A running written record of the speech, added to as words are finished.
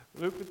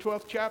Luke the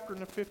 12th chapter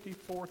and the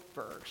 54th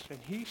verse. And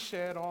he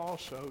said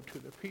also to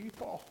the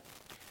people,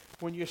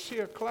 when you see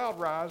a cloud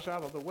rise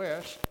out of the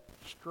west,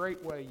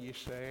 straightway ye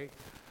say,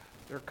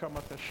 there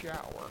cometh a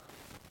shower.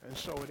 And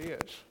so it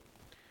is.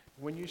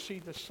 When you see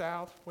the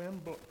south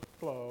wind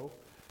blow,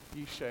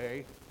 ye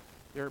say,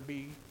 there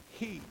be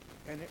heat,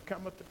 and it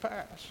cometh to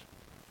pass.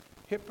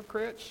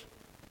 Hypocrites,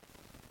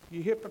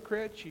 you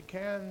hypocrites, you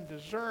can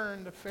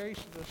discern the face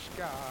of the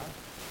sky,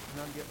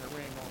 and I'm getting a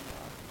ring on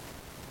my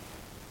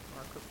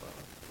microphone,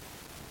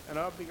 and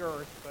of the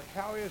earth, but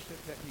how is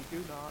it that you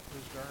do not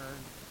discern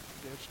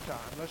this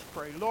time? Let's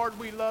pray. Lord,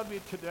 we love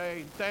you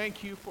today, and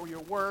thank you for your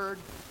word.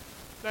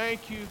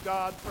 Thank you,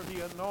 God, for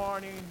the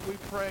anointing. We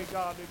pray,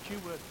 God, that you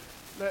would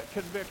let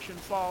conviction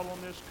fall on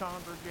this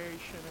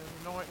congregation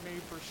and anoint me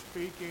for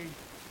speaking.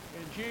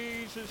 In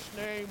Jesus'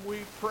 name we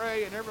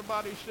pray, and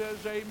everybody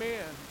says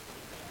amen.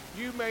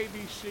 You may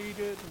be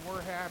seated, and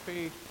we're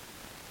happy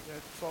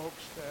that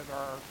folks that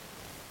are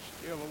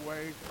still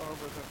awake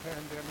over the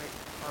pandemic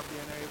are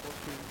being able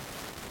to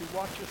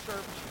watch a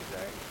service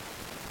today.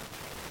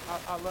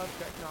 I love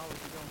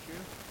technology, don't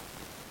you?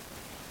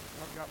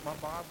 I've got my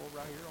Bible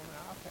right here on the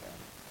iPad.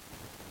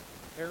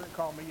 Aaron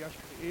called me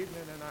yesterday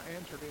evening, and I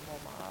answered him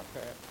on my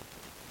iPad.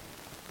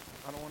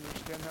 I don't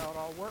understand how it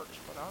all works,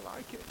 but I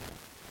like it.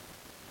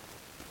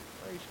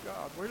 Praise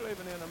God. We're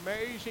living in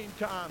amazing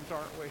times,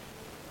 aren't we?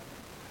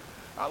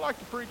 I'd like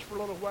to preach for a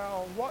little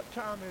while on what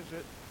time is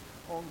it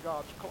on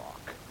God's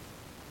clock.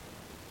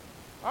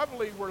 I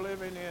believe we're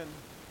living in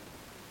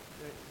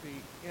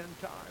the end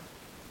time.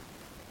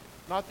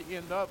 Not the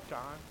end of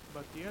time,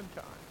 but the end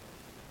time.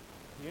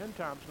 The end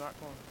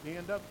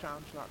of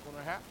time's not going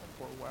to happen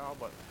for a while,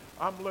 but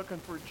I'm looking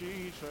for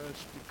Jesus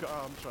to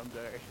come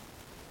someday.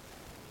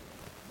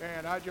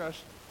 Man,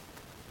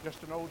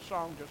 just an old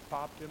song just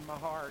popped in my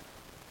heart.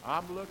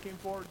 I'm looking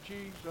for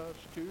Jesus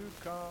to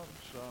come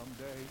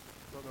someday.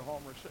 Brother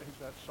Homer sings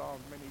that song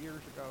many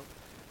years ago.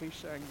 He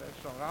sang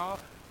that song.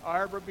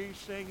 I'll ever be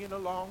singing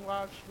along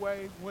life's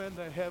way when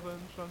the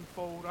heavens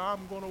unfold.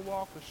 I'm going to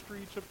walk the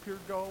streets of pure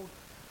gold.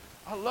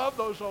 I love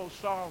those old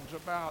songs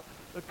about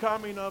the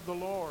coming of the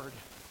Lord.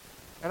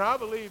 And I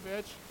believe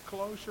it's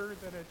closer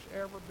than it's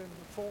ever been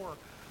before.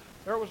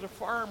 There was a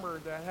farmer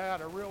that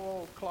had a real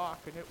old clock,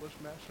 and it was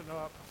messing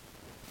up.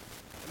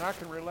 And I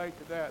can relate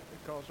to that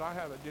because I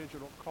have a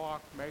digital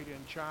clock made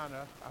in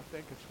China. I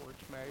think it's where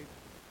it's made.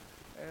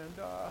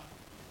 And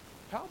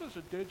how does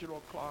a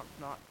digital clock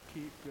not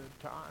keep good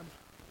time?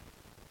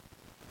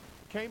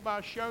 Came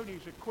by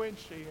Shoney's at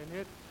Quincy,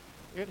 and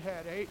it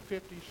had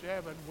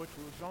 8:57, which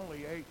was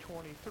only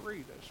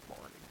 8:23 this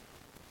morning.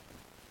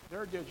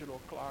 Their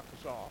digital clock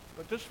is off.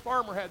 But this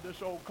farmer had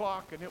this old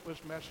clock, and it was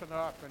messing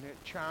up, and it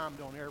chimed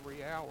on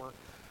every hour.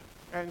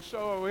 And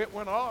so it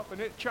went off,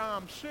 and it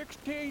chimed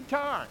 16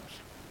 times.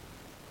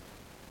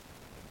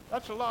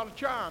 That's a lot of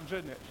chimes,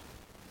 isn't it?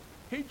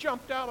 He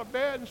jumped out of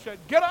bed and said,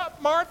 "Get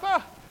up,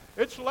 Martha.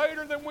 It's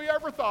later than we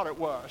ever thought it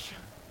was."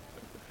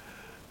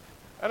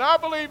 And I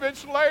believe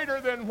it's later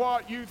than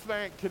what you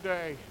think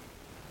today.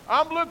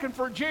 I'm looking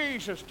for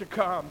Jesus to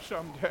come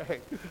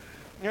someday.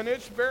 And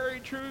it's very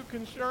true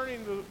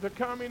concerning the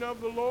coming of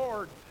the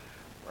Lord.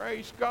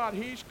 Praise God.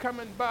 He's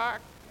coming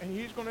back, and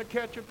he's going to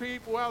catch a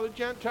people out of the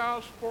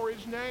Gentiles for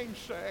his name's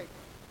sake.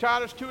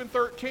 Titus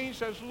 2:13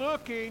 says,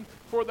 looking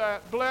for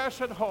that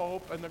blessed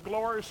hope and the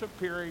glorious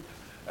appearing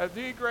of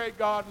the great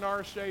God and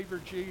our Savior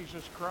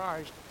Jesus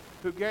Christ,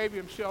 who gave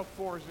himself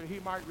for us that he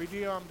might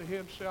redeem unto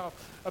himself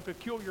a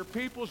peculiar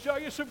people,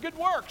 zealous of good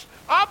works.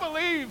 I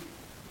believe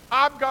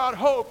I've got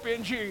hope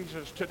in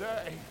Jesus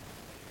today.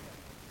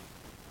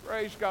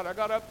 Praise God. I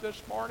got up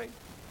this morning,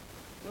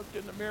 looked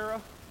in the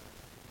mirror.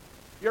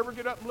 You ever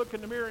get up and look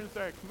in the mirror and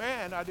think,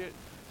 man, I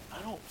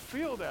don't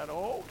feel that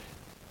old.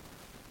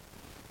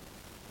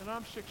 And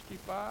I'm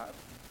 65.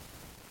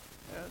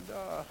 And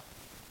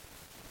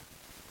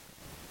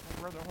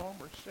Brother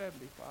Homer's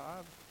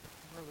 75.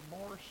 Brother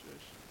Morris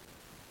is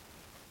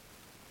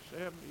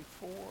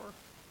 74.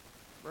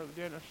 Brother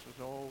Dennis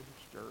is old and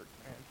stirred,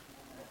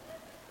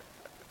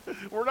 man.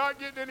 We're not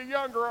getting any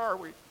younger, are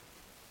we?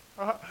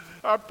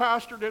 I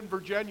pastored in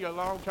Virginia a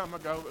long time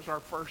ago. It was our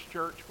first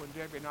church when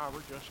Debbie and I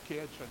were just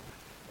kids.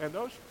 And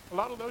a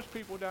lot of those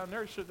people down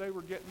there said they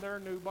were getting their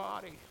new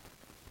body.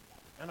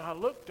 And I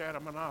looked at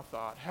them and I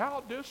thought,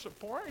 how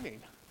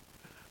disappointing.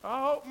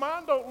 I hope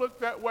mine don't look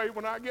that way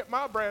when I get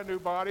my brand new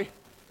body.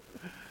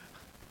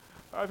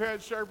 I've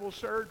had several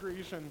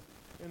surgeries, and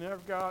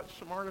I've got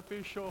some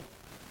artificial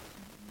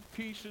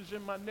pieces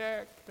in my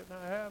neck, and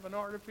I have an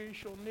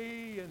artificial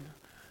knee, and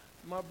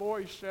my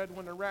boys said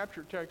when the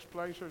rapture takes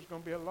place, there's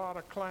going to be a lot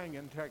of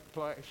clanging take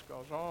place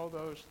because all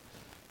those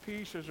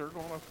pieces are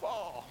going to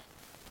fall.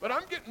 But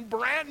I'm getting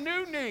brand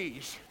new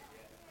knees.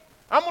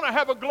 I'm going to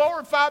have a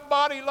glorified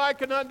body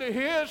likened unto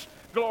his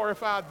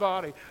glorified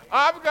body.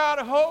 I've got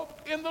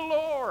hope in the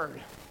Lord.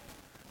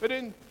 But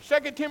in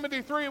 2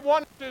 Timothy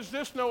 3:1 says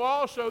this, know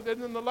also that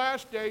in the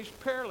last days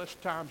perilous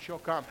times shall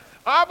come.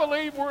 I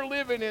believe we're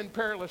living in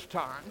perilous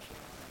times.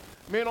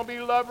 Men will be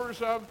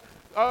lovers of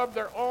of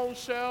their own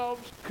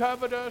selves,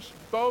 covetous,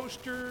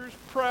 boasters,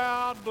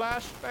 proud,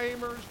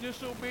 blasphemers,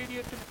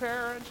 disobedient to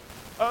parents,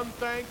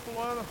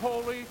 unthankful,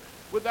 unholy,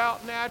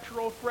 without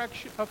natural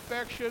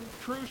affection,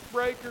 truce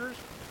breakers,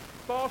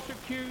 false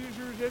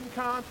accusers,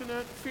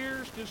 incontinent,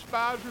 fierce,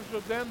 despisers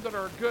of them that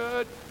are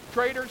good,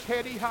 traitors,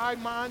 heady,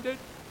 high-minded,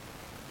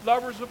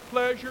 lovers of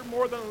pleasure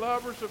more than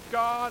lovers of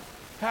God,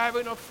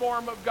 having a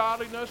form of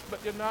godliness,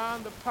 but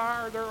denying the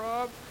power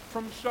thereof.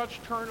 From such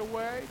turn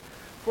away.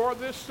 For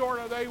this sort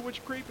are they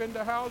which creep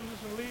into houses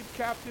and lead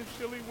captive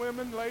silly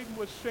women laden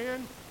with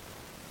sin,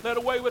 led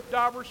away with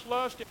divers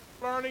lusts and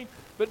learning,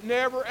 but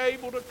never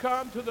able to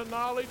come to the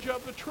knowledge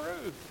of the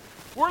truth.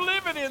 We're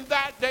living in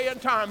that day and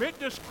time. It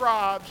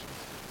describes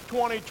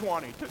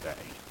 2020 today.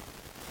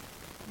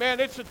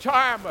 Man, it's a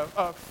time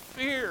of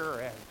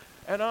fear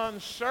and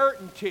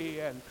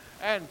uncertainty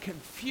and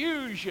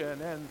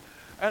confusion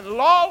and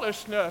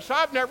lawlessness.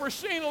 I've never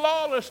seen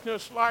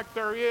lawlessness like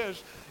there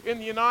is in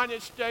the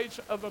United States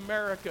of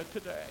America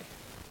today.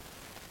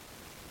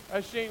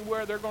 I've seen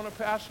where they're going to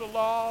pass a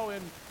law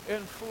in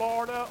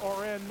Florida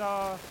or in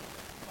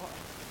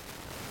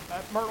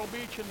at Myrtle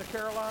Beach in the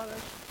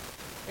Carolinas,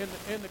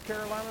 in the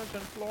Carolinas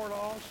and Florida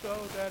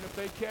also, that if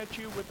they catch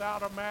you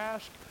without a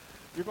mask,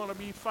 you're going to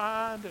be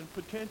fined and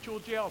potential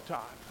jail time.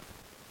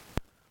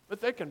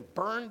 But they can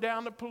burn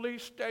down the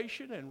police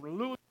station and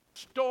loot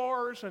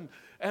stores and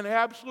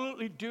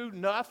absolutely do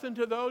nothing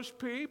to those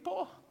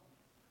people.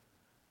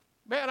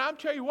 Man, I'm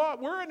telling you what,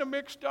 we're in a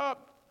mixed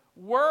up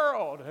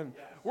world and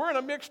we're in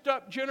a mixed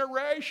up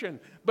generation,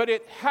 but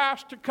it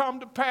has to come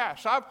to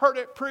pass. I've heard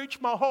it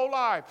preached my whole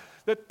life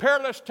that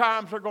perilous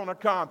times are going to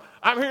come.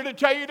 I'm here to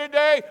tell you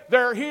today,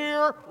 they're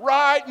here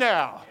right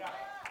now.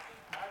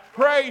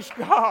 Praise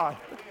God.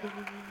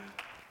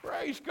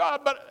 Praise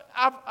God. But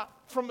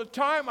from the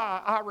time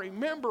I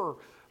remember,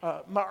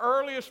 my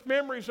earliest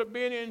memories of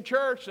being in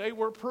church, they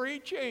were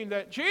preaching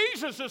that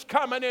Jesus is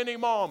coming any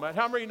moment.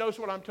 How many knows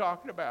what I'm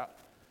talking about?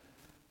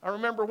 I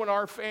remember when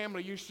our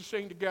family used to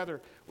sing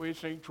together, we'd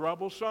sing,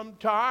 troublesome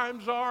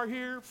times are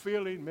here,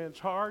 filling men's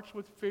hearts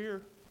with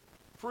fear.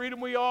 Freedom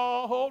we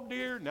all hold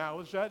dear, now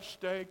is at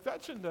stake.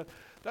 That's in the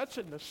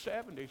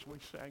 70s we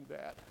sang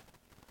that.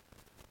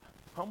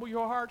 Humble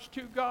your hearts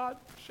to God,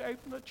 safe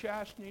from the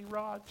chastening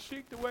rod.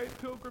 Seek the way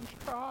pilgrims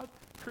trod,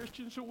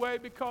 Christians away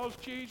because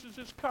Jesus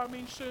is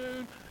coming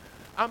soon.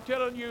 I'm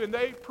telling you, and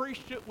they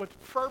preached it with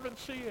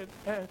fervency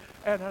and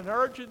an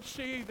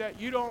urgency that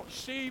you don't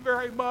see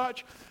very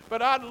much.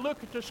 But I'd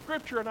look at the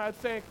scripture and I'd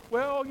think,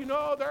 well, you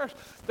know,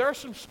 there's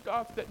some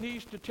stuff that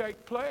needs to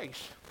take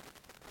place.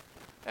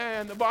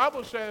 And the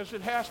Bible says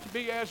it has to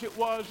be as it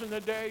was in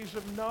the days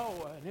of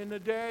Noah and in the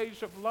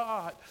days of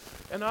Lot.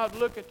 And I'd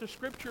look at the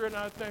scripture and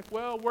I'd think,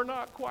 well, we're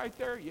not quite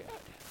there yet.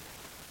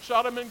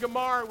 Sodom and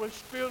Gomorrah was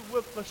filled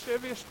with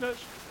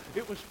lasciviousness.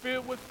 It was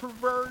filled with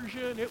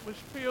perversion. It was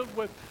filled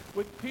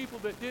with people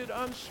that did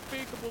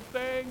unspeakable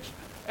things.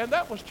 And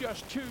that was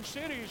just 2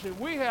 cities. And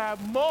we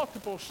have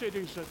multiple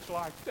cities that's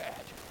like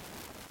that.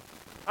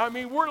 I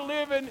mean, we're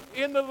living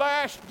in the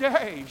last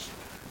days.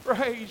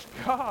 Praise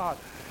God.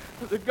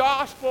 The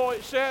gospel,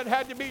 it said,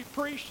 had to be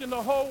preached in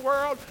the whole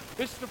world.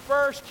 It's the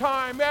first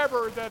time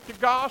ever that the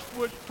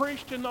gospel was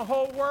preached in the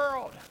whole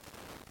world.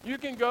 You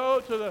can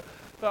go to the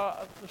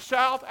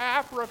South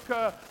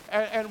Africa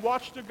and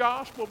watch the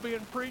gospel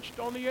being preached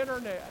on the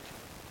internet.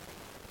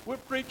 We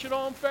preach it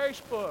on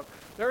Facebook.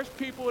 There's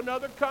people in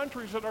other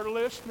countries that are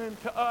listening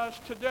to us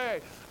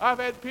today. I've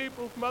had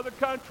people from other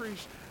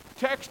countries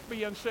text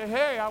me and say,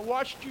 hey, I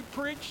watched you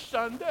preach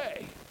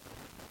Sunday.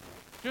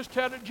 Just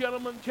had a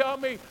gentleman tell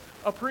me,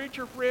 a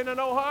preacher friend in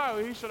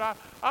Ohio, he said,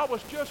 I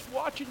was just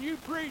watching you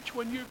preach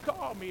when you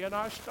called me, and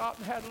I stopped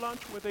and had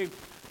lunch with him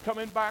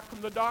coming back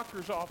from the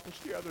doctor's office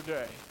the other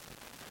day.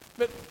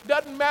 But it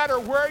doesn't matter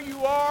where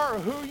you are or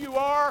who you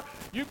are,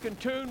 you can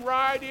tune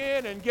right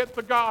in and get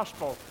the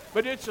gospel.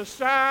 But it's a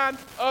sign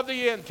of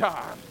the end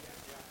time.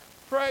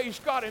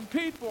 Praise God. And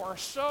people are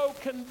so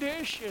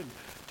conditioned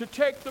to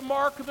take the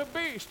mark of the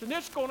beast, and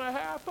it's going to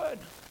happen.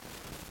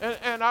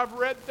 And I've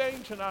read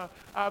things and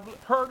I've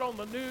heard on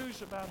the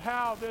news about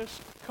how this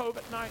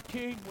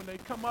COVID-19, when they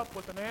come up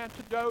with an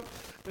antidote,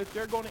 that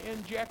they're going to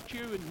inject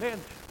you, and then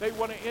they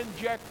want to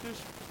inject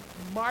this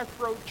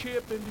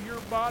microchip into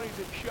your body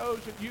that shows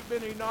that you've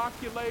been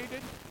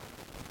inoculated.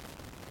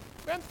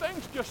 Man,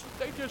 things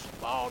just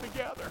fall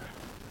together.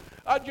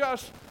 I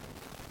just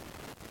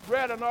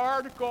read an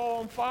article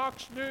on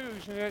Fox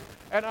News,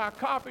 and I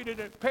copied it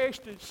and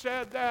pasted it.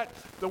 Said that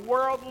the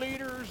world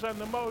leaders and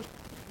the most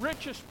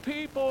richest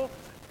people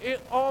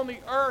on the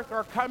earth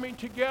are coming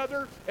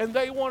together, and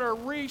they want to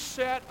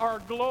reset our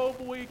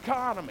global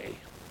economy.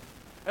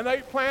 And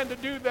they plan to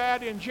do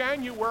that in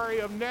January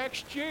of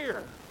next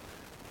year.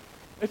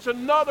 It's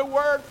another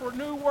word for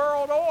New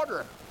World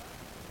Order.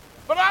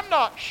 But I'm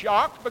not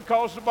shocked,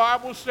 because the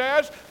Bible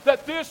says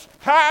that this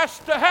has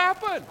to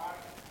happen.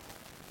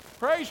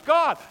 Praise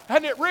God.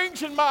 And it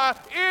rings in my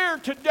ear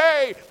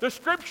today, the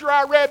scripture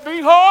I read,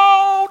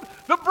 behold,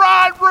 the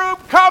bridegroom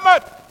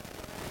cometh.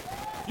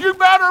 You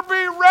better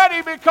be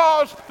ready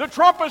because the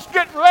trumpet's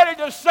getting ready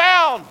to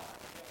sound.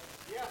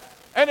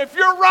 And if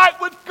you're right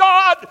with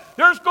God,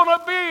 there's going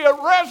to be a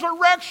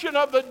resurrection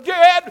of the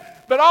dead,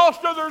 but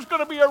also there's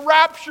going to be a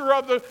rapture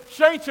of the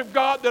saints of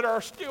God that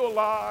are still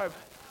alive.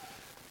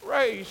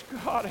 Praise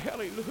God,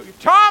 hallelujah.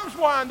 Time's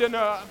winding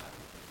up.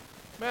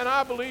 Man,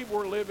 I believe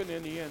we're living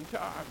in the end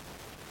time.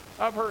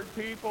 I've heard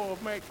people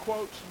make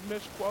quotes and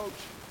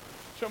misquotes.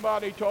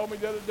 Somebody told me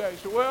the other day,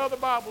 so, well, the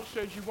Bible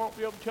says you won't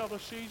be able to tell the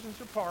seasons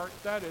apart.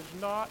 That is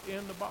not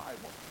in the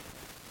Bible.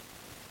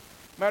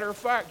 Matter of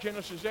fact,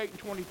 Genesis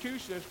 8:22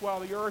 says, while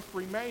the earth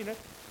remaineth,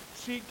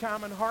 seed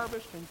time and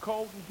harvest, and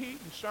cold and heat,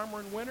 and summer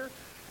and winter,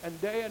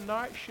 and day and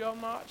night shall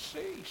not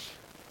cease.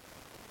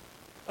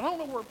 I don't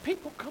know where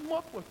people come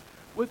up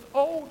with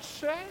old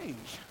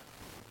sayings.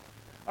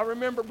 I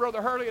remember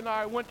Brother Hurley and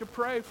I went to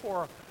pray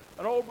for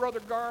an old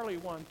Brother Garley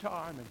one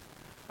time, and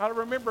I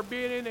remember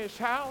being in his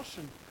house,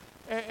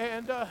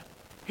 and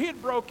he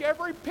had broke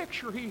every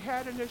picture he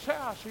had in his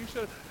house. He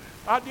said,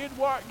 I did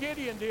what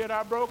Gideon did.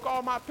 I broke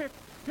all my pictures.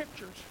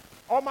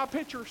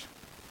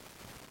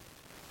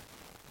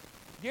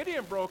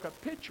 Gideon broke a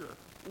pitcher,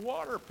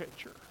 water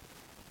pitcher.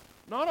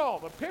 Not all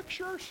the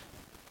pictures.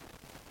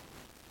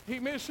 He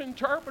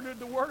misinterpreted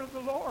the word of the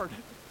Lord.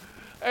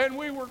 And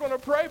we were going to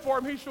pray for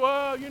him. He said,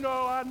 well,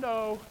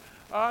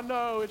 I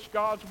know it's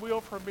God's will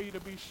for me to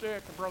be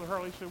sick. And Brother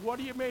Hurley said, what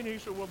do you mean? He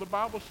said, well, the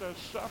Bible says,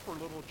 suffer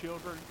little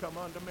children, come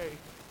unto me.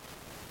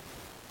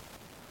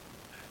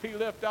 He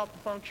left out the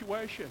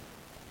punctuation.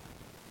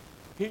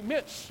 He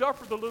meant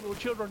suffer the little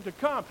children to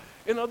come.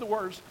 In other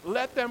words,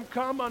 let them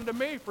come unto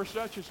me, for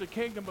such is the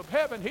kingdom of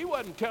heaven. He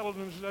wasn't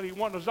telling us that he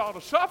wanted us all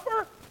to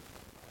suffer.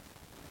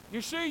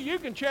 You see, you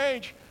can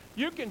change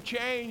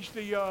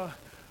the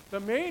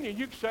meaning.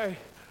 You can say,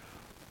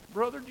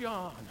 Brother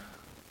John,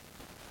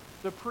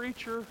 the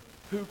preacher,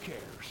 who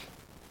cares?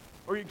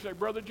 Or you can say,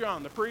 Brother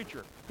John, the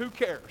preacher, who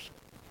cares?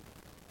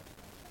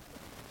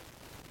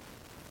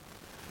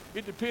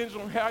 It depends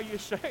on how you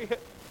say it.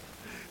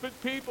 But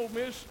people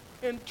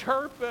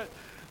misinterpret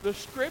the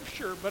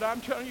Scripture. But I'm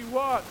telling you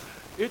what,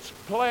 it's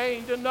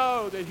plain to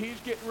know that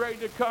he's getting ready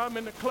to come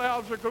in the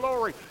clouds of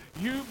glory.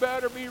 You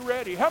better be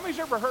ready. How many's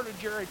ever heard of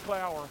Jerry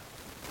Clower?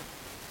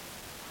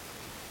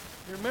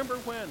 You remember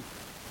when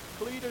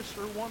Cletus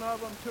or one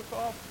of them took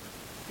off?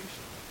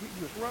 He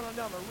was running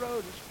down the road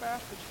as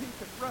fast as he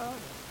could run.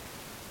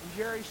 And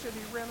Jerry said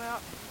he ran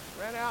out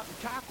and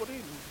tackled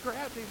him and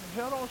grabbed him and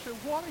held on and said,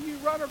 what are you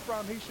running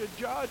from? He said,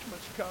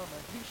 judgment's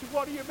coming. He said,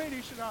 what do you mean?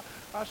 He said,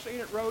 I seen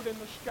it rode in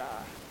the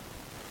sky.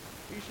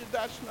 He said,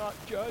 that's not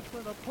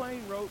judgment. A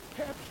plane wrote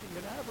Pepsi,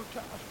 an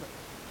advertisement.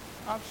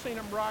 I've seen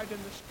them ride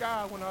in the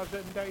sky when I was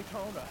in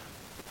Daytona.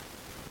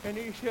 And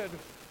he said,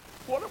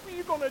 what were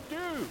you going to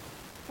do?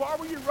 Why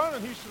were you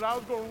running? He said, I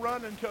was going to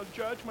run until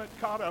judgment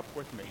caught up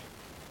with me.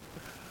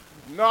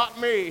 Not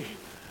me.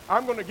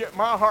 I'm going to get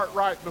my heart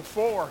right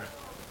before.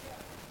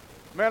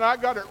 Man, I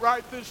got it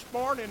right this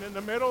morning in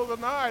the middle of the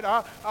night.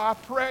 I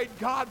prayed,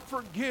 God,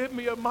 forgive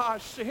me of my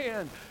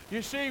sin.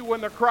 You see,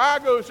 when the cry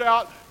goes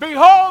out,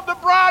 behold, the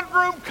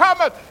bridegroom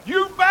cometh.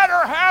 You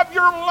better have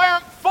your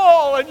lamp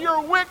full and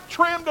your wick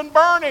trimmed and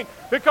burning,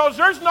 because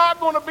there's not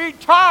going to be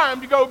time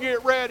to go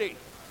get ready.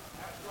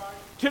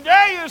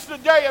 Today is the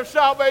day of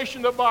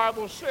salvation, the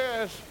Bible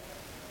says.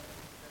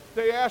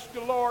 They asked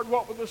the Lord,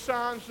 what were the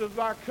signs of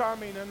thy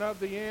coming and of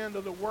the end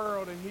of the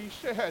world? And he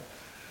said,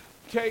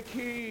 take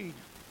heed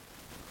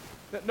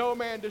that no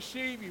man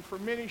deceive you, for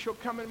many shall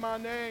come in my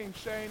name,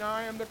 saying,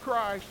 I am the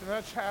Christ. And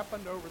that's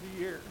happened over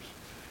the years.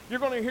 You're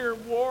going to hear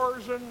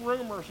wars and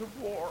rumors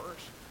of wars.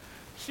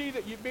 See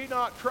that you be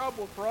not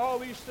troubled, for all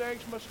these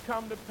things must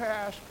come to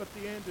pass, but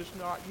the end is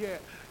not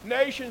yet.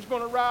 Nation's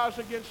going to rise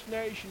against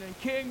nation, and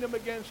kingdom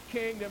against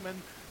kingdom,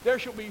 and there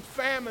shall be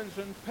famines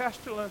and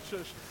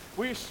pestilences.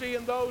 We're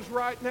seeing those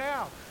right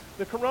now.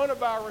 The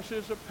coronavirus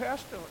is a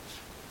pestilence.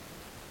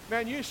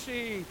 Man, you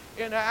see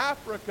in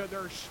Africa,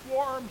 there's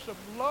swarms of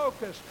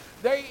locusts.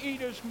 They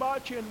eat as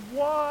much in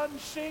one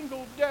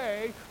single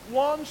day,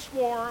 one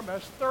swarm,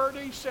 as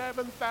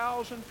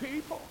 37,000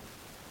 people.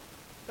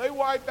 They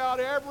wipe out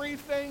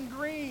everything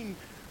green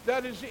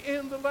that is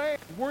in the land.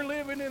 We're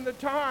living in the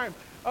time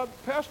of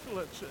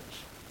pestilences.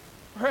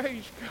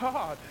 Praise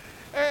God.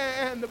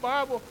 And the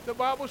Bible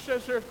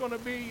says there's going to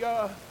be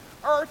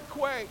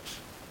earthquakes.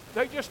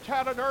 They just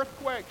had an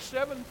earthquake,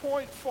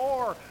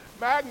 7.4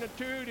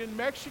 magnitude in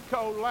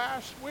Mexico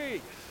last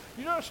week.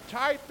 You just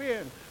type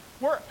in,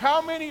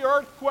 how many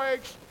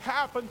earthquakes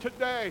happened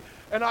today?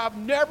 And I've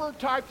never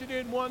typed it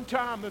in one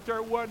time that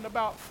there wasn't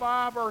about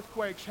 5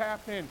 earthquakes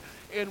happening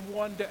in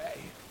one day.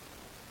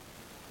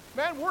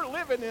 Man, we're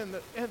living in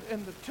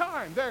the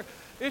time.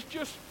 It's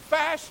just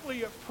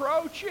fastly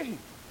approaching.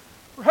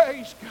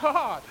 Praise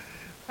God.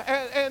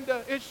 And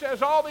it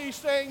says all these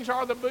things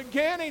are the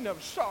beginning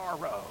of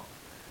sorrow.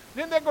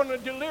 Then they're going to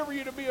deliver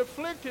you to be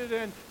afflicted,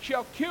 and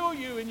shall kill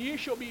you, and ye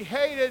shall be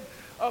hated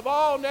of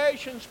all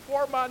nations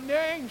for my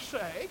name's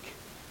sake.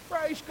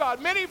 Praise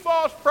God. Many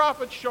false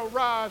prophets shall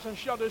rise and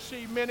shall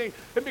deceive many,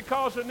 and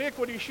because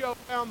iniquity shall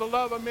abound, the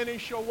love of many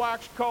shall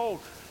wax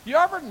cold. You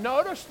ever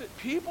notice that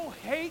people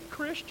hate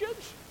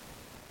Christians?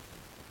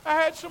 I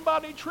had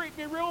somebody treat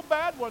me real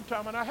bad one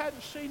time, and I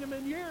hadn't seen them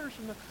in years.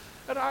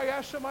 And I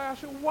asked somebody, I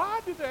said, why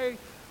do they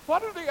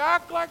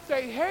act like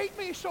they hate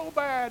me so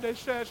bad? They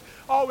says,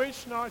 oh,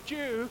 it's not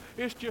you.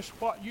 It's just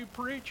what you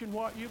preach and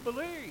what you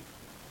believe.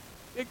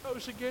 It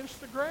goes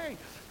against the grain.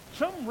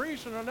 Some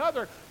reason or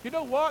another, you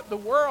know what? The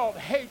world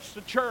hates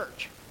the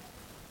church.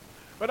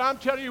 But I'm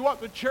telling you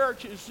what, the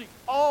church is the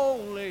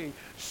only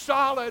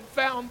solid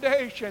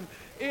foundation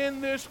in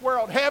this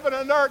world. Heaven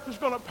and earth is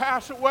going to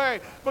pass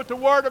away, but the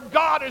Word of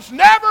God is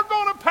never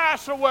going to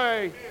pass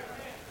away.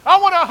 I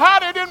want to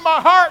hide it in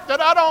my heart that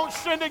I don't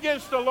sin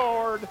against the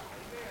Lord.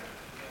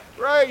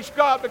 Praise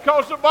God,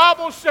 because the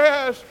Bible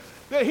says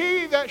that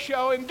he that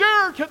shall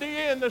endure to the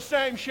end, the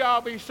same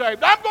shall be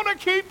saved. I'm going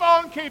to keep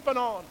on keeping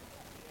on.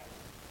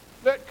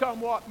 Let come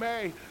what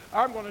may,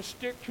 I'm going to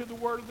stick to the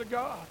Word of the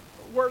God,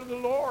 the Word of the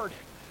Lord.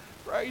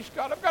 Praise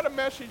God. I've got a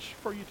message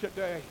for you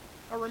today.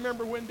 I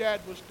remember when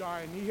Dad was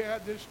dying, he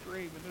had this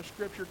dream, and the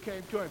scripture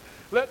came to him.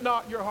 Let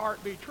not your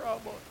heart be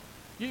troubled.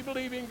 Ye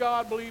believe in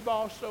God, believe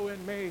also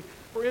in me.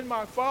 For in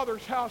my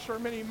Father's house are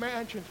many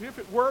mansions. If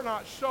it were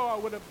not so, I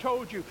would have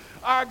told you.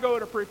 I go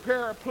to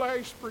prepare a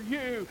place for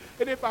you.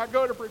 And if I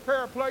go to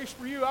prepare a place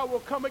for you, I will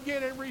come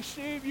again and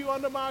receive you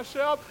unto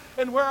myself.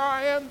 And where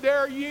I am,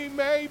 there ye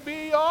may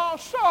be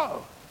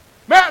also.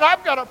 Man,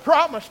 I've got a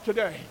promise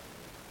today.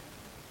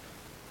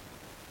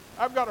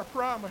 I've got a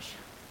promise.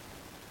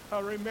 I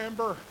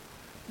remember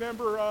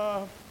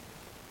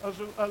as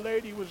a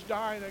lady was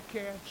dying of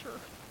cancer.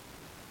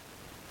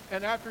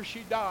 And after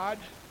she died,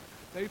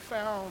 they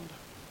found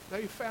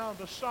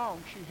a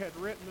song she had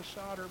written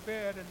beside her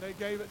bed, and they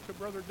gave it to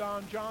Brother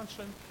Don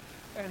Johnson,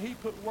 and he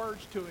put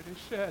words to it. He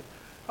said,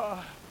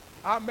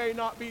 I may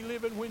not be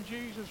living when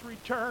Jesus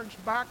returns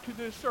back to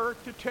this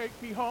earth to take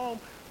me home,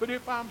 but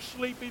if I'm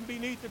sleeping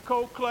beneath the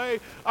cold clay,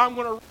 I'm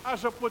going to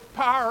rise up with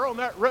power on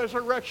that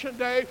resurrection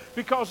day,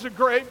 because the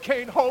grave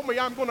can't hold me.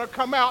 I'm going to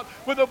come out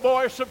with a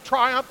voice of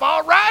triumph.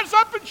 I'll rise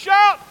up and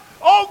shout,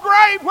 "O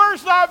grave,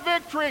 where's thy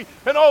victory?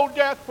 And O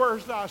death,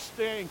 where's thy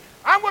sting?"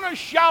 I'm going to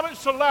shout it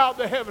so loud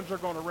the heavens are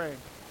going to ring.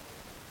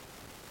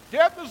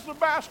 Death is the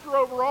master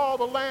over all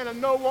the land,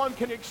 and no one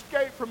can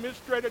escape from his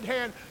dreaded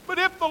hand. But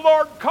if the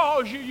Lord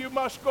calls you, you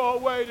must go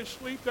away to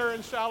sleep there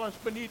in silence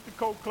beneath the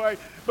cold clay.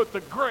 But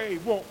the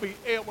grave won't be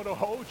able to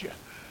hold you.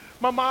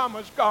 My mom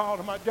is gone,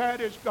 and my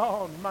dad is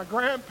gone, my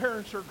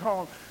grandparents are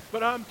gone.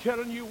 But I'm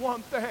telling you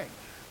one thing.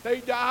 They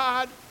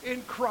died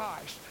in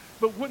Christ.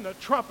 But when the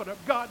trumpet of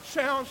God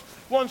sounds,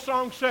 one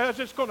song says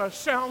it's going to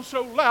sound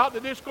so loud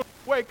that it's going to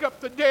wake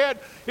up the dead.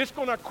 It's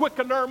going to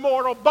quicken their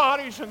mortal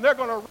bodies, and they're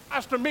going to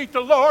rise to meet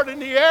the Lord in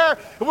the air.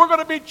 And we're going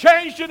to be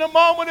changed in a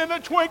moment, in the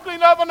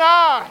twinkling of an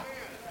eye.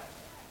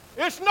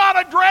 It's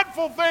not a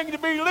dreadful thing to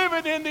be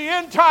living in the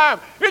end time.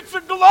 It's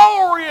a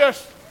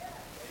glorious,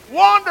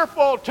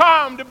 wonderful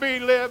time to be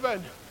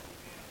living.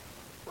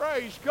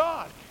 Praise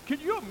God. Can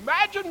you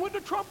imagine when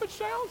the trumpet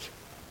sounds?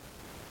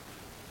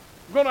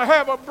 We're going to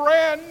have a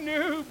brand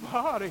new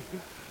body.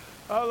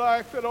 I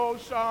like that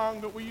old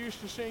song that we used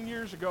to sing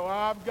years ago.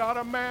 I've got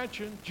a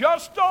mansion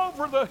just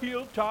over the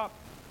hilltop.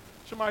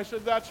 Somebody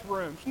said that's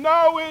rooms.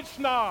 No, it's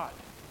not.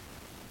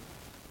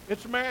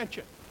 It's a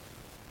mansion.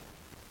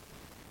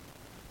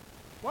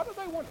 Why do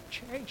they want to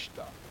change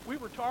stuff? We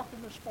were talking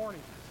this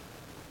morning,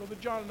 Brother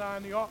John and I,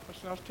 in the office,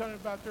 and I was telling him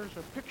about there's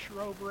a picture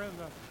over in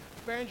the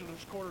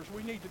evangelist quarters.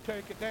 We need to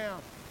take it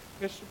down.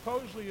 It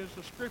supposedly is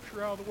the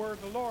scripture out of the word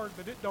of the Lord,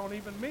 but it don't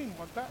even mean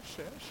what that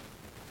says.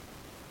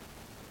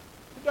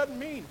 It doesn't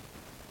mean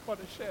what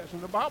it says.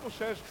 And the Bible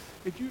says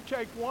if you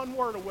take one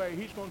word away,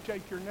 he's going to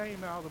take your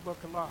name out of the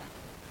book of life.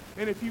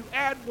 And if you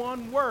add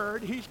one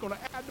word, he's going to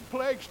add the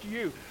plagues to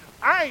you.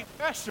 I ain't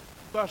messing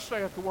with thus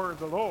saith the word of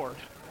the Lord.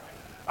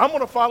 I'm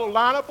going to follow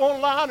line up on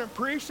line and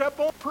precept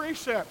on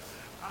precept.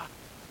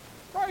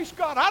 Praise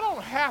God. I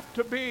don't have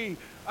to be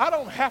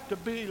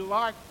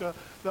like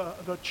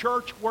the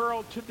church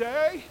world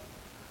today.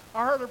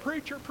 I heard a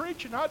preacher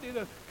preaching. I did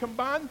a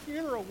combined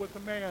funeral with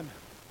a man.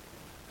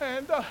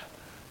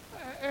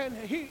 And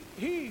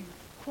he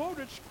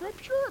quoted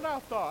scripture, and I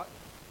thought,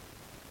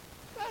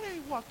 that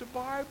ain't what the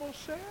Bible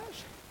says.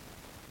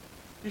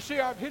 You see,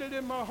 I've hid it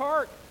in my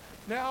heart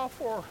now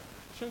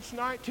since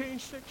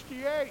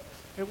 1968.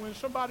 And when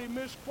somebody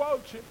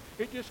misquotes it,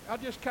 I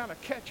just kind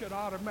of catch it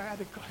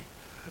automatically.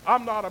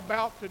 I'm not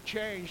about to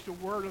change the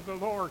word of the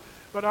Lord,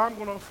 but I'm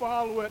going to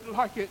follow it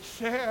like it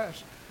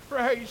says.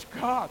 Praise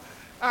God.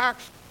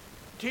 Acts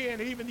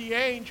 10, even the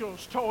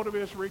angels told of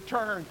his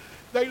return.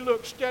 They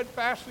looked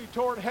steadfastly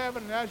toward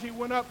heaven, and as he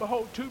went up,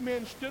 behold, two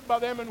men stood by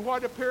them in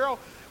white apparel,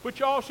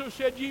 which also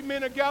said, Ye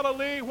men of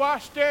Galilee, why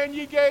stand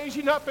ye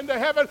gazing up into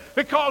heaven?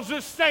 Because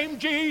this same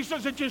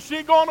Jesus that you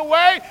see going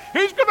away,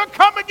 he's going to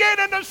come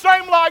again in the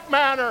same like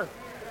manner.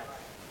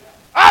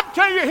 I'm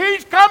telling you,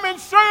 he's coming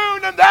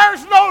soon, and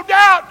there's no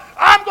doubt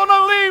I'm going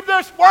to leave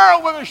this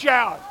world with a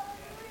shout.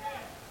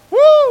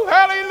 Woo,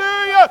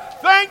 hallelujah.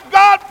 Thank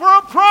God for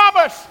a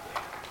promise.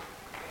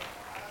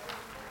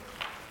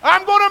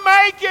 I'm going to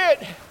make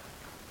it.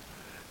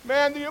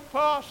 Man, the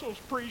apostles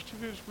preached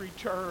of his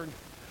return.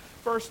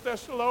 1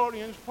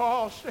 Thessalonians,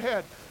 Paul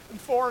said in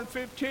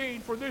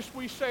 4:15, for this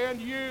we say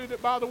unto you,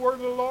 that by the word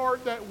of the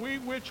Lord, that we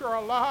which are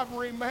alive and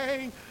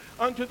remain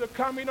unto the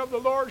coming of the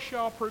Lord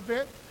shall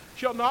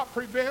not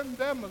prevent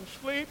them of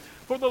sleep.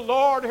 For the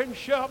Lord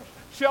himself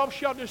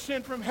shall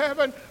descend from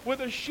heaven with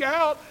a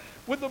shout,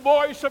 with the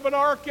voice of an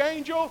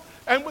archangel,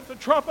 and with the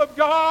trump of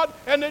God,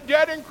 and the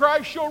dead in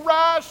Christ shall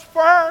rise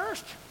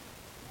first.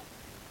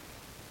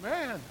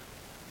 Man,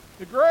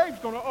 the grave's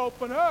going to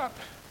open up,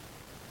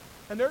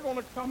 and they're going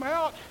to come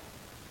out.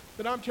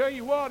 But I'm telling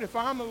you what, if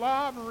I'm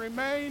alive and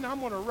remain, I'm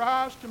going to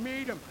rise to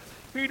meet him.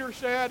 Peter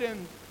said,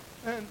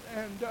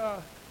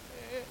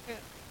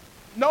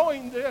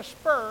 knowing this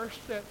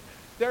first, that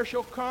there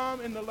shall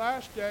come in the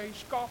last days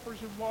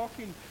scoffers and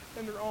walking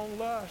in their own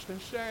lust,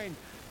 and saying,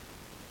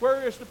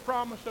 where is the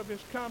promise of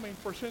his coming?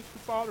 For since the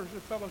fathers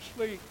have fell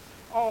asleep,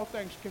 all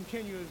things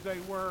continue as they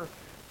were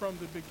from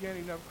the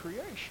beginning of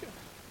creation.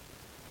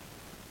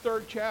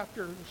 Third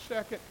chapter, the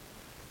 2nd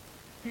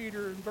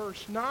Peter in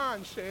verse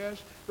 9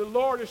 says, the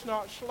Lord is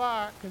not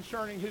slack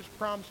concerning his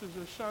promises,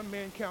 as some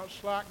men count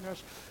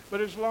slackness,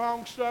 but is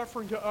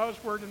long-suffering to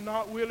usward, and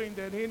not willing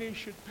that any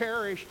should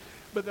perish,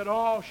 but that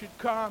all should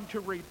come to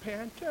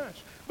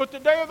repentance. But the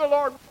day of the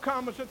Lord will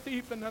come as a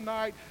thief in the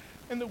night,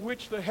 in the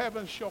which the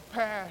heavens shall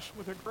pass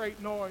with a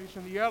great noise,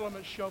 and the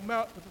elements shall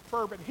melt with a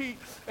fervent heat,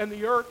 and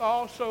the earth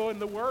also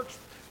and the works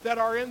that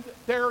are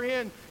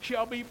therein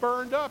shall be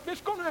burned up.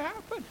 It's going to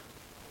happen.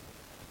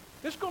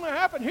 It's going to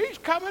happen. He's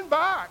coming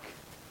back.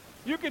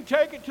 You can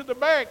take it to the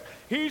bank.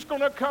 He's going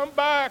to come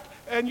back,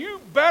 and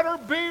you better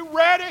be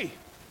ready.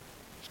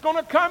 It's going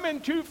to come in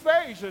two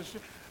phases.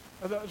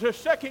 The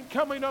second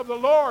coming of the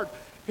Lord,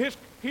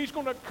 he's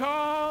going to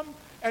come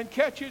and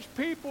catch his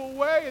people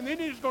away, and then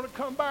he's going to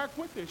come back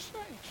with his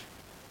saints.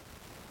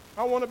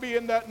 I want to be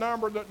in that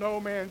number that no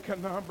man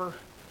can number.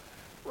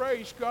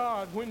 Praise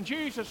God. When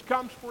Jesus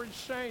comes for his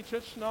saints,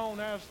 it's known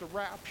as the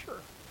rapture.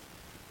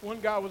 One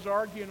guy was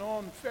arguing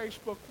on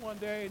Facebook one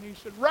day, and he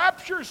said,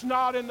 rapture's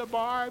not in the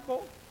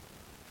Bible.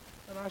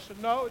 And I said,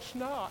 no, it's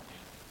not.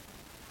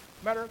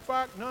 Matter of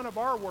fact, none of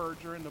our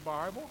words are in the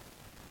Bible.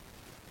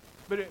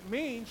 But it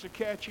means the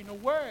catching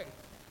away.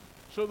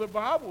 So the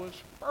Bible is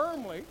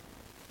firmly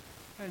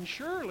and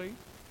surely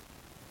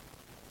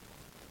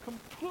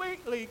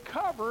completely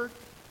covered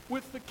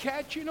with the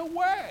catching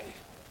away.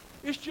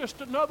 It's just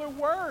another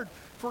word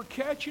for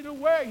catching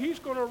away. He's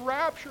going to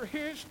rapture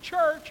his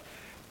church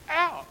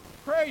out.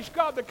 Praise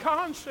God. The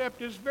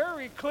concept is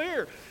very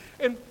clear.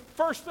 In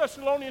 1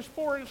 Thessalonians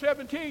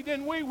 4:17,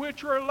 then we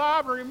which are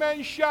alive and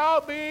remain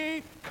shall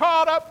be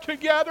caught up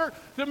together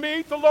to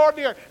meet the Lord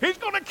in the air. He's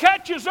going to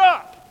catch us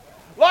up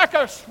like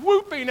a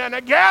swooping and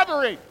a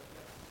gathering.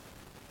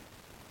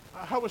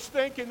 I was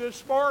thinking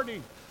this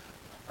morning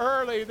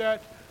early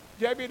that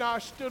Debbie and I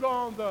stood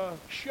on the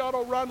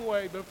shuttle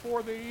runway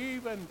before they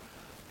even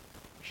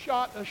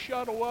shot the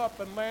shuttle up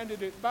and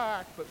landed it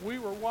back. But we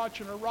were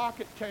watching a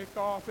rocket take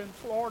off in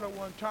Florida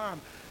one time.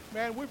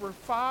 Man, we were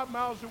 5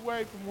 miles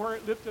away from where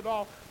it lifted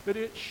off, but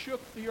it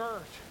shook the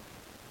earth.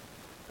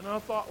 And I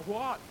thought,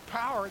 what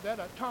power, that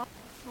atomic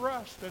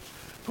thrust that's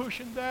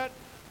pushing that.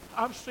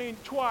 I've seen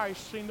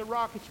the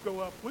rockets go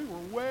up. We were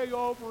way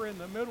over in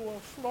the middle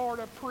of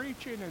Florida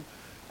preaching,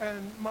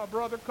 and my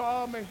brother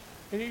called me,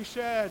 and he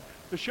said,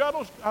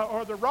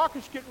 the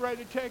rocket's getting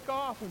ready to take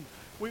off. And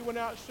we went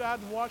outside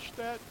and watched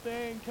that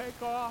thing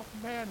take off.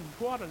 Man,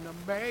 what an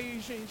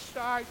amazing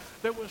sight.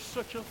 There was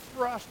such a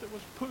thrust that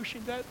was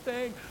pushing that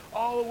thing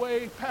all the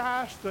way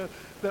past the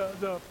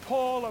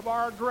pull of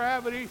our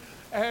gravity,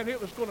 and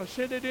it was going to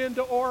send it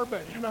into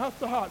orbit. And I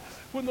thought,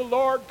 when the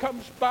Lord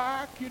comes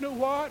back, you know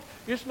what?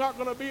 It's not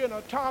going to be an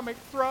atomic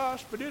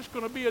thrust, but it's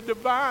going to be a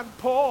divine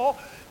pull.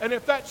 And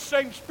if that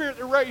same spirit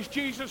that raised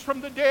Jesus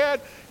from the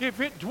dead, if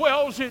it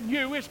dwells in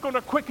you, it's going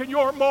to quicken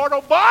your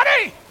mortal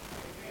body.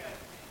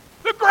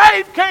 The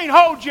grave can't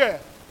hold you.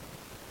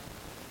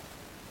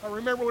 I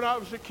remember when I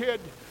was a kid,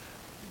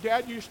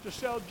 Dad used to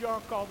sell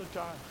junk all the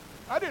time.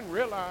 I didn't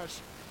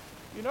realize,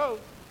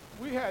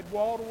 we had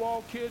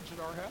wall-to-wall kids in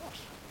our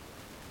house.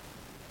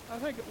 I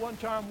think at one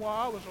time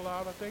while I was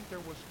alive, I think there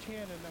was 10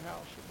 in the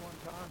house at one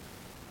time.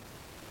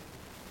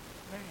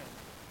 Man,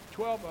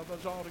 12 of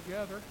us all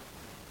together.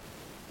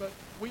 But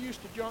we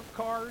used to junk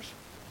cars.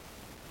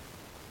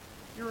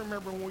 You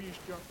remember when we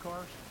used to junk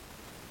cars?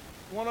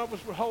 One of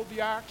us would hold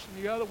the axe,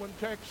 and the other one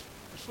takes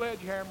a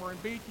sledgehammer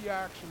and beat the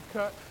axe and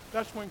cut.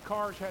 That's when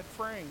cars had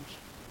frames.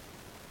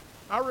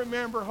 I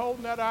remember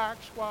holding that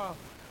axe while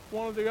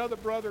one of the other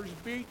brothers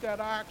beat that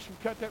axe and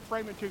cut that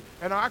frame in two,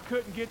 and I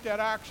couldn't get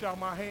that axe out of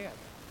my hand.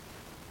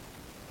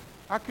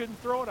 I couldn't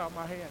throw it out of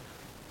my hand.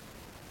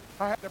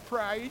 I had to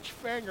pry each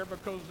finger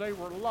because they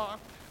were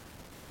locked.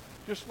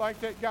 Just like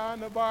that guy in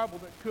the Bible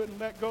that couldn't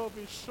let go of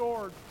his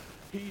sword.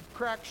 He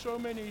cracked so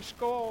many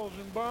skulls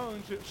and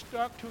bones it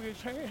stuck to his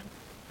hand.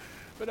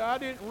 But I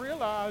didn't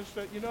realize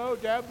that,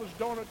 Dad was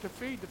doing it to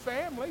feed the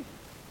family.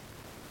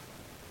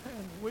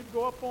 And we'd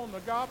go up on the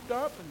gob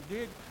dump and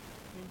dig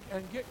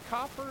and get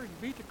copper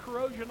and beat the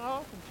corrosion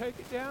off and take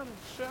it down and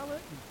sell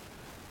it.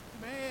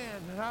 And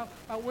man, and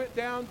I went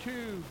down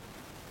to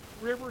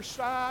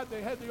Riverside.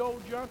 They had the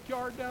old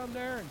junkyard down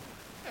there,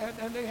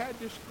 and they had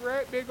this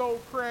great big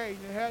old crane.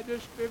 It had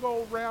this big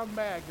old round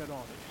magnet on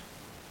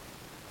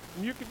it.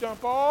 And you could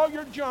dump all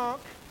your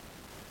junk,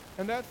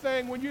 and that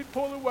thing, when you'd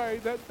pull away,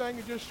 that thing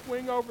would just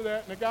swing over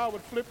that, and the guy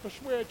would flip the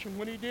switch, and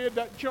when he did,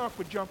 that junk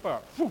would jump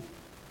up. Whew.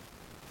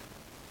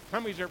 How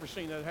many's ever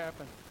seen that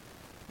happen?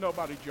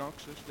 Nobody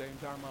junks this day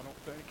and time, I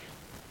don't think.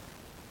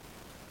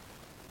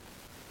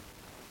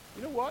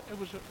 You know what? It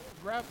was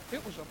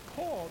a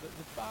pull that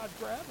defied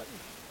gravity.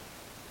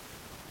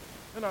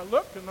 And I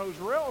looked, and those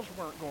rails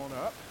weren't going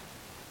up.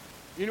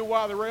 You know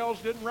why the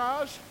rails didn't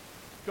rise?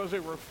 Because they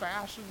were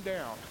fastened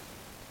down.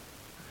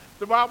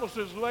 The Bible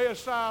says, lay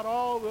aside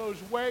all those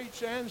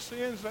weights and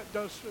sins that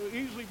does so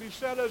easily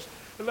beset us,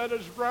 and let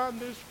us run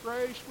this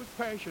race with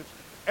patience.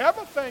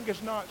 Everything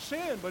is not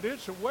sin, but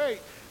it's a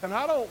weight, and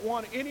I don't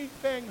want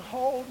anything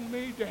holding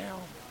me down.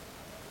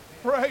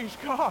 Praise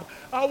God.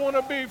 I want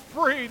to be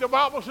free. The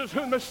Bible says,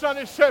 whom the Son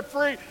has set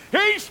free,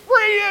 he's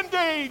free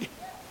indeed.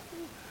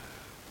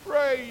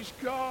 Praise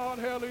God.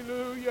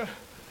 Hallelujah.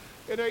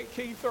 In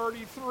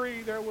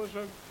 1833, there was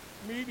a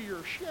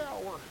meteor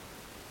shower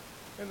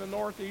in the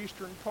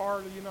northeastern part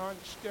of the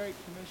United States,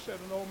 and they said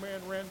an old man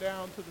ran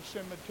down to the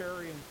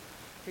cemetery, and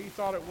he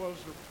thought it was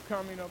the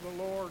coming of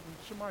the Lord. And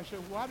somebody said,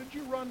 why did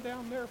you run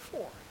down there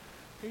for?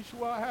 He said,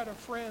 well, I had a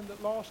friend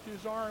that lost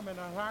his arm in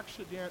an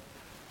accident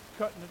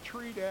cutting a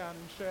tree down,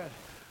 and said,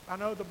 I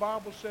know the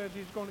Bible says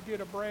he's going to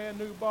get a brand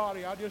new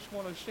body. I just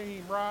want to see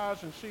him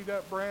rise and see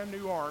that brand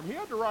new arm. He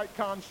had the right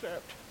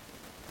concept.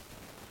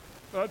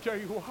 But I'll tell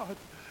you what,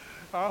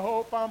 I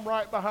hope I'm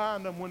right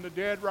behind them when the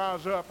dead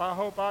rise up. I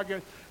hope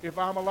if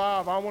I'm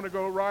alive, I want to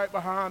go right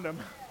behind them.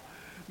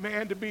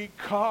 Man, to be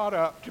caught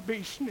up, to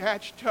be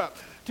snatched up,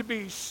 to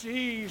be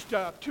seized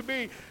up, to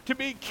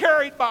be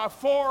carried by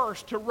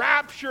force, to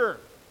rapture.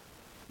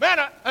 Man,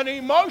 an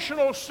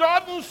emotional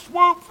sudden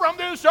swoop from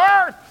this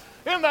earth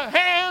in the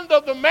hand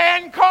of the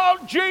man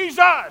called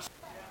Jesus.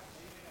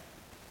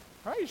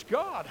 Praise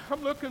God.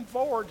 I'm looking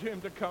forward to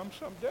him to come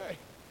someday.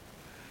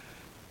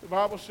 The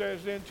Bible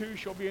says, then two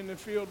shall be in the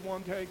field,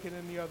 one taken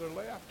and the other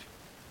left.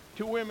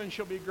 Two women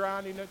shall be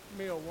grinding at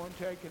the mill, one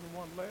taken and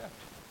one left.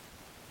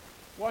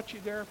 Watch ye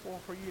therefore,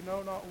 for ye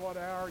know not what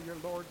hour your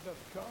Lord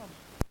doth come.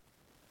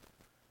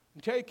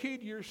 And take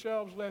heed to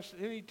yourselves, lest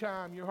at any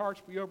time your hearts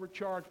be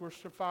overcharged with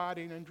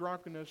fighting and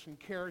drunkenness and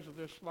cares of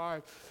this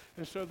life,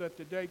 and so that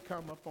the day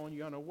come upon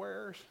you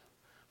unawares.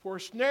 For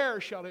a snare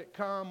shall it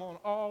come on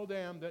all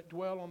them that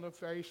dwell on the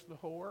face of the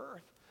whole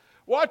earth.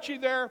 Watch ye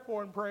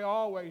therefore, and pray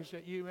always,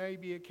 that you may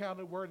be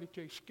accounted worthy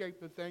to escape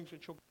the things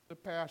that shall come to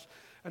pass,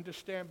 and to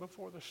stand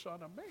before the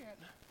Son of Man.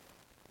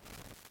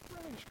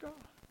 Praise God.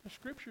 The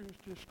Scripture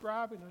is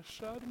describing a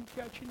sudden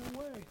catching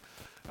away.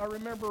 I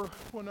remember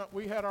when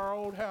we had our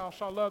old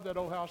house. I love that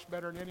old house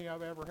better than any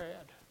I've ever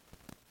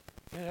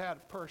had. It had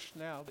a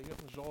personality. It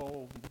was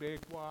old and big,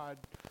 wide,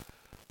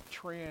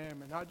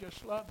 trim, and I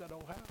just loved that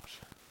old house.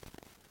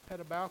 Had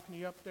a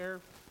balcony up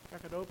there. I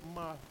could open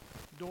my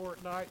door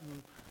at night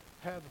and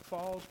have the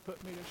falls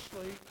put me to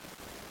sleep.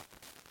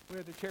 We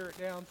had to tear it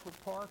down for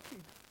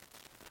parking.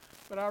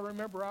 But I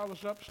remember I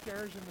was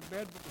upstairs in the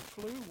bed with the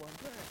flu one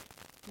day.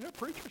 You know,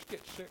 preachers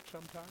get sick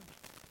sometimes.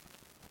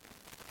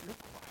 You're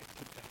quiet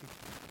today.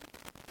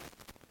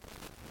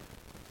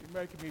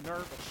 You're making me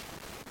nervous.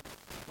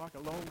 Like a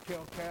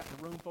lone-tailed cat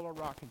in a room full of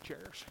rocking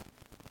chairs.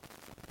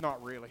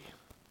 Not really.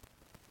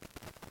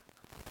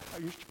 I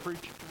used to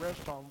preach at the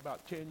rest home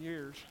about 10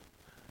 years.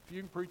 If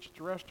you can preach at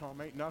the rest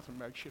home, ain't nothing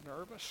makes you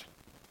nervous.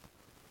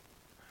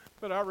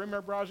 But I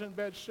remember I was in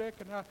bed sick,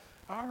 and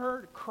I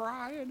heard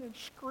crying and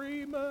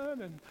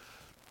screaming,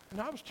 and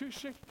I was too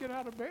sick to get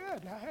out of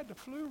bed. I had the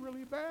flu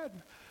really bad.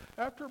 And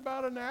after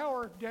about an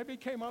hour, Debbie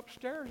came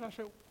upstairs. I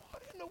said,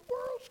 what in the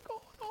world's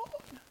going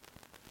on?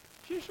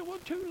 She said, well,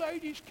 two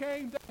ladies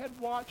came that had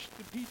watched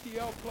the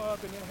PTL club,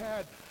 and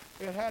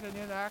it had an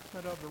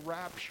enactment of the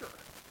rapture.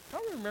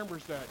 I remember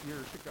that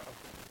years ago.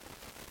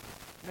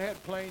 They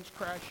had planes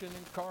crashing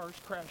and cars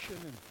crashing,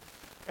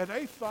 and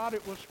they thought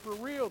it was for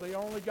real. They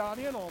only got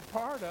in on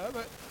part of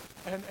it.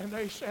 And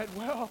they said,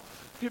 well,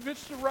 if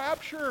it's the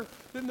rapture,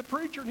 then the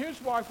preacher and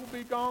his wife will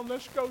be gone.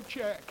 Let's go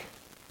check.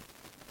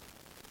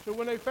 So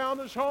when they found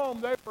us home,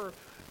 they were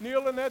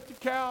kneeling at the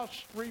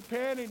couch,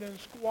 repenting and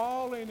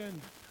squalling and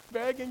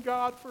begging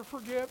God for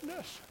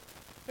forgiveness.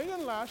 They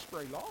didn't last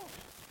very long.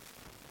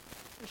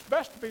 It's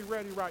best to be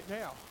ready right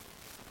now.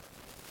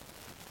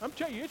 I'm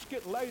telling you, it's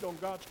getting late on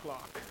God's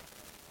clock.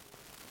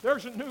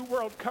 There's a new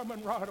world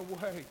coming right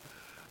away.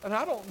 And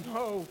I don't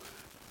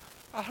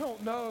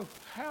know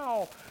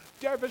how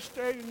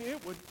devastating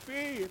it would be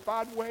if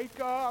I'd wake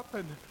up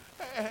and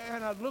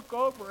I'd look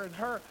over and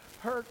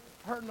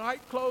her night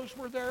clothes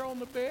were there on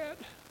the bed,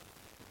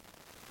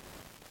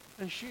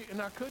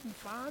 and I couldn't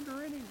find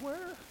her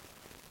anywhere.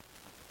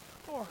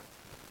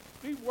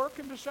 be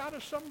working beside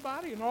of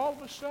somebody, and all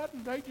of a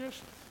sudden they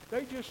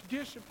just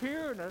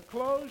disappear and their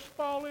clothes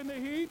fall in the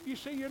heap. You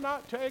see, you're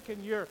not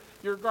taking your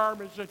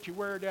garments that you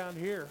wear down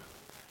here.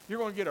 You're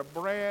going to get a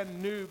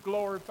brand new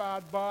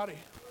glorified body.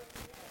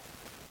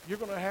 You're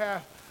going to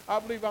have, I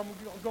believe I'm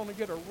going to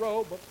get a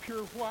robe of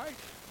pure white.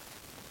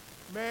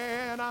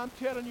 Man, I'm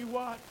telling you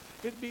what,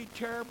 it'd be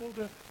terrible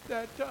to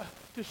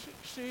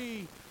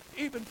see,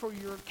 even for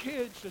your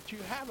kids, that you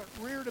haven't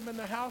reared them in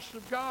the house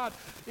of God.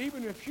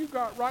 Even if you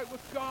got right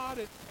with God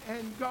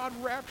and God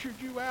raptured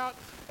you out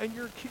and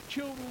your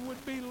children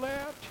would be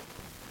left.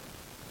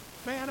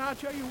 Man, I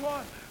tell you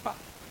what,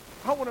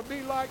 I want to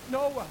be like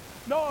Noah.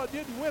 Noah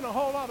didn't win a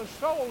whole lot of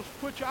souls,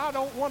 which I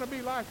don't want to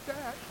be like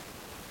that.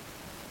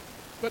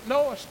 But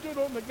Noah stood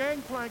on the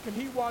gangplank and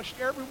he watched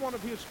every one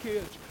of his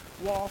kids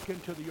walk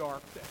into the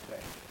ark that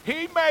day.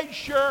 He made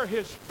sure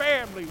his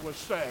family was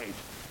saved.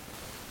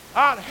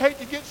 I'd hate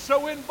to get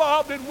so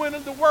involved in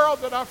winning the world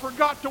that I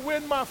forgot to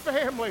win my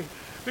family.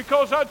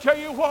 Because I tell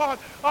you what,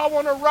 I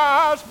want to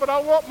rise, but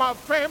I want my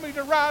family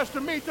to rise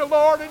to meet the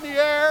Lord in the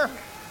air.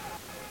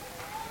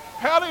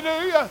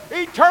 Hallelujah.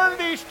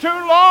 Eternity's too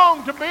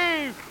long to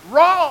be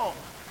wrong.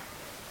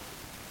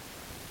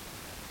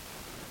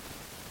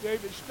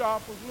 David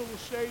stopped with little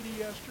Sadie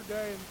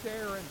yesterday and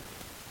Karen.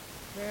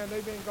 Man,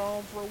 they've been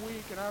gone for a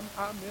week, and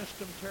I missed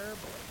them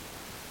terribly.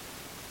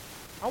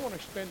 I want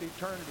to spend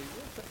eternity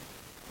with them.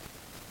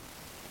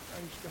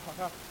 Praise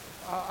God.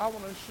 I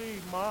want to see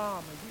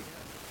Mom again.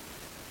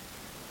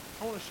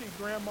 I want to see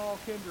Grandma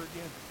Kinder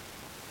again.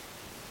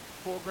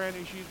 Poor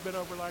Granny, she's been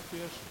over like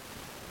this.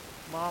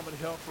 Mom would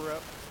help her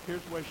up.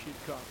 Here's the way she'd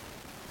come.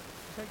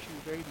 I think she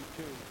was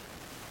 82.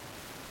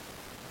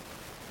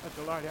 At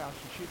the lighthouse,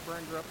 and she'd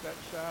bring her up that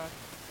side.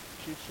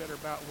 She'd set her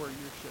about where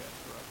you're set,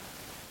 brother.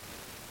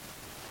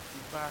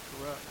 She'd back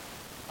her up.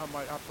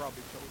 I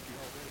probably told you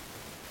already.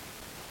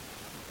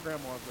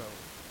 Grandma's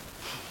old.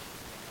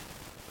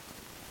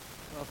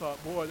 And I thought,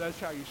 boy, that's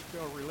how you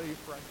spell relief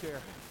right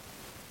there.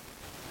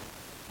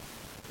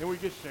 Then we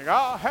get to sing,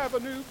 I'll have a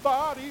new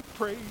body,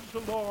 praise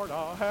the Lord,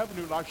 I'll have a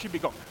new life. She'd be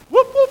going,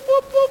 whoop, whoop,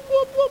 whoop, whoop,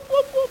 whoop, whoop,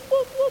 whoop, whoop,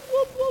 whoop, whoop,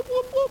 whoop, whoop,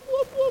 whoop, whoop,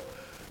 whoop, whoop.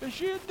 And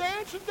she'd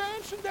dance and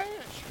dance and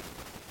dance.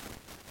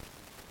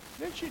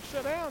 Then she'd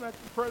sit down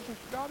after the presence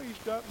of God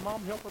eased up, and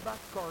Mom helped her back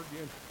to the car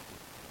again.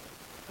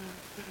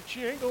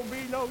 She ain't going to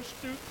be no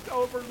stooped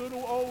over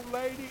little old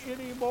lady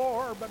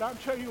anymore. But I'm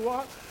telling you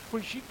what,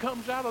 when she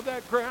comes out of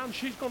that ground,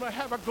 she's going to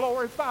have a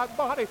glorified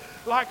body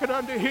like it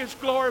unto his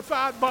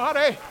glorified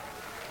body.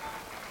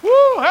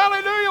 Woo,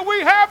 hallelujah, we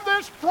have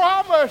this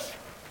promise.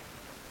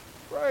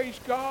 Praise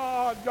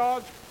God.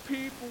 God's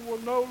people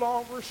will no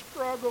longer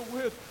struggle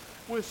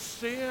with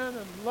sin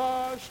and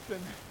lust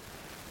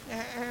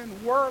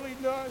and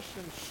worldliness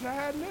and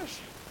sadness.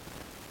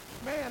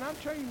 Man, I'm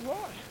telling you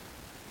what,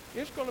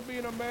 it's going to be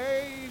an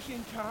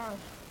amazing time.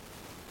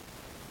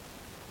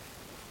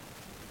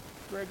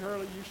 Greg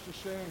Hurley used to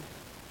sing,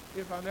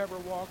 if I never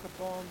walk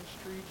upon the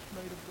streets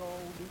made of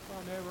gold, if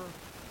I never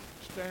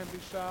stand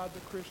beside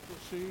the crystal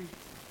sea,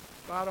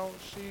 if I don't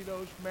see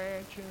those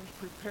mansions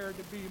prepared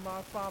to be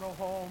my final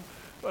home,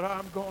 but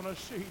I'm going to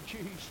see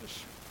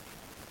Jesus,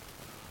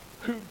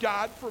 who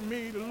died for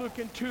me, to look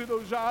into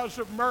those eyes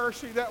of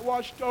mercy that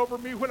washed over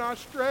me when I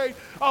strayed.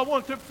 I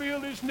want to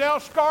feel his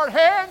nail-scarred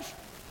hands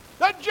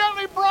that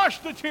gently brush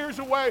the tears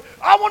away.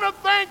 I want to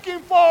thank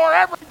him for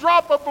every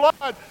drop of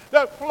blood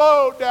that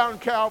flowed down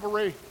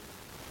Calvary.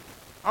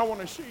 I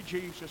want to see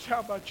Jesus. How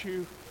about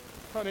you?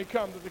 Honey,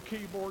 come to the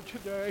keyboard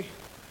today.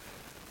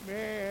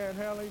 Man,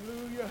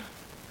 hallelujah.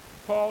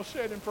 Paul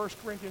said in 1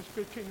 Corinthians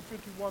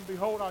 15:51,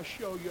 behold, I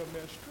show you a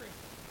mystery.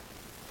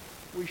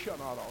 We shall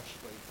not all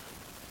sleep,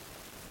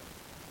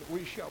 but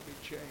we shall be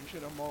changed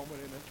in a moment,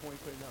 in a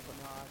twinkling of an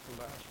eye, at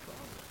the last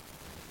trumpet.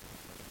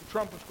 The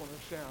trumpet's going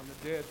to sound,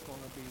 the dead's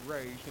going to be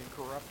raised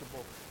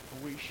incorruptible,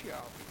 and we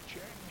shall be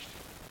changed.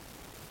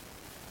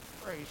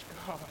 Praise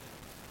God.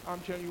 I'm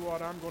telling you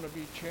what, I'm going to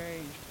be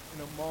changed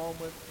in a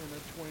moment, in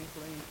a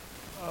twinkling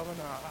of an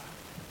eye.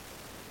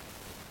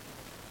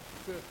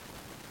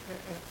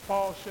 And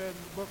Paul said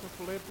in the book of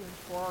Philippians,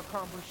 for our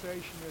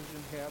conversation is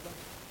in heaven,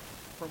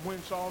 from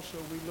whence also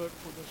we look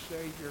for the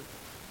Savior,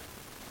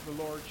 the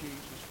Lord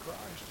Jesus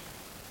Christ.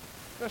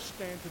 Let's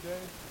stand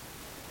today.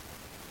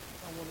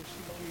 I want to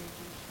see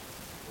Jesus.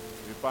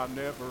 If I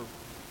never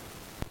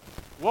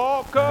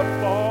walk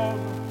upon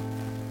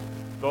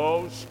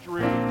those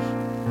streets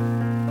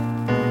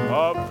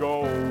of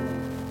gold,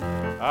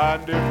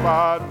 and if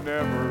I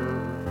never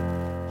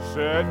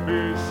sit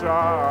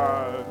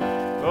beside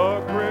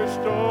the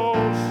crystal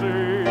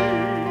sea,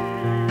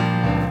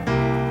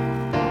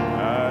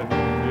 and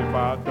if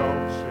I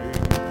don't see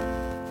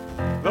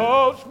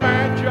those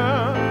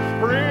mansions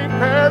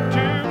prepared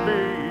to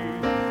be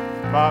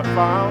my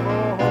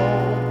final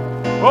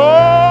home, oh,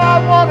 I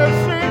want to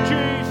see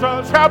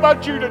Jesus. How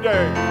about you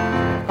today?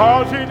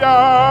 'Cause he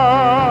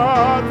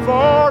died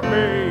for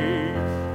me.